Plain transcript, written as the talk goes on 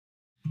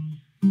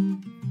Sitting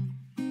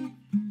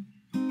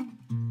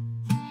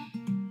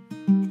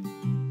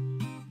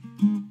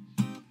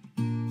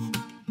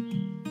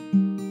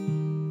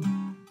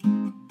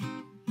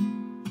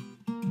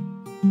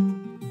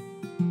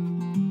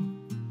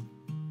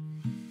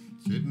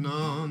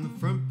on the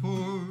front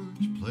porch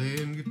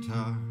playing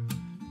guitar.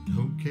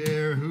 Don't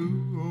care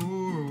who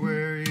or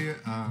where you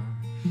are.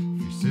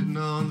 If you're sitting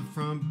on the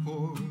front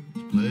porch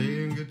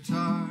playing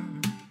guitar,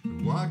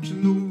 you're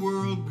watching the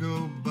world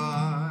go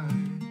by.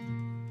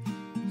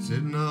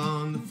 Sitting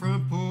on the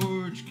front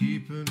porch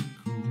keeping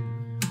cool,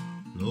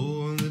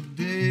 blowing the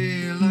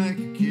day like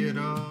a kid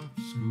off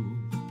school.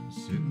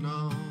 Sitting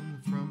on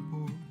the front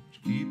porch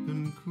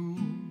keeping cool,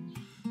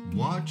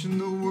 watching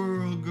the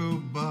world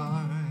go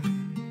by.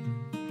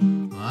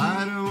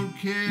 I don't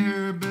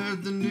care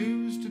about the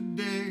news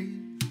today.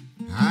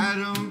 I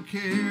don't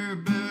care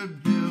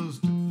about bills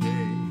to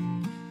pay.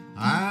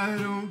 I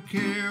don't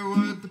care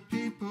what the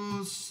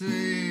people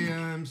say.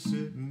 I'm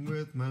sitting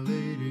with my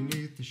lady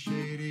neath the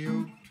shady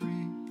oak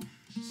tree,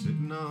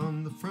 sitting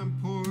on the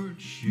front porch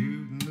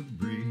shooting the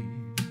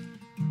breeze.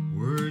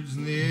 Words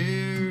in the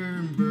air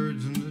and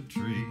birds in the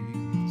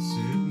trees.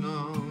 Sitting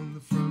on the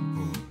front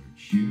porch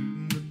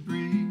shooting the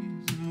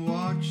breeze and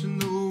watching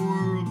the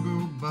world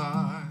go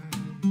by.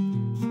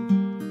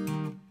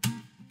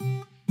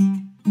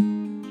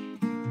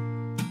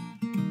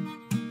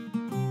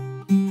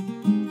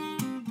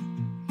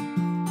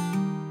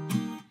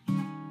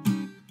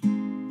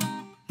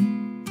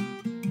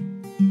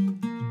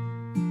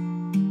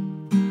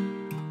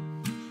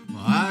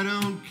 I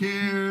don't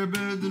care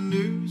about the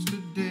news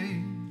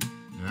today.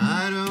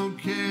 I don't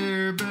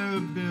care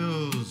about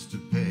bills to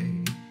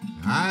pay.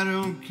 I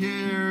don't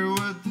care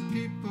what the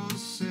people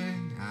say.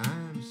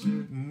 I'm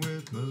sitting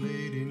with my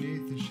lady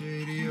neath the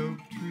shady oak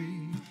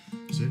tree,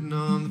 sitting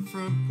on the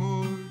front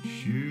porch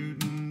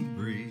shooting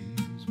the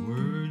breeze.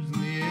 Words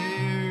in the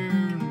air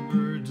and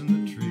birds in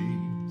the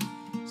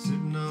trees.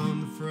 Sitting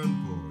on the front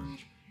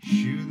porch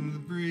shooting the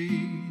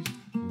breeze,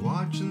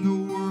 watching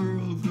the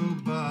world go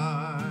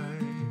by.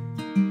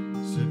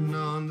 Sitting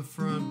on the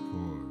front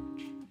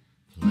porch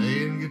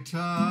playing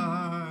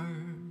guitar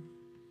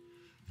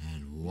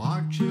and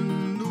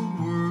watching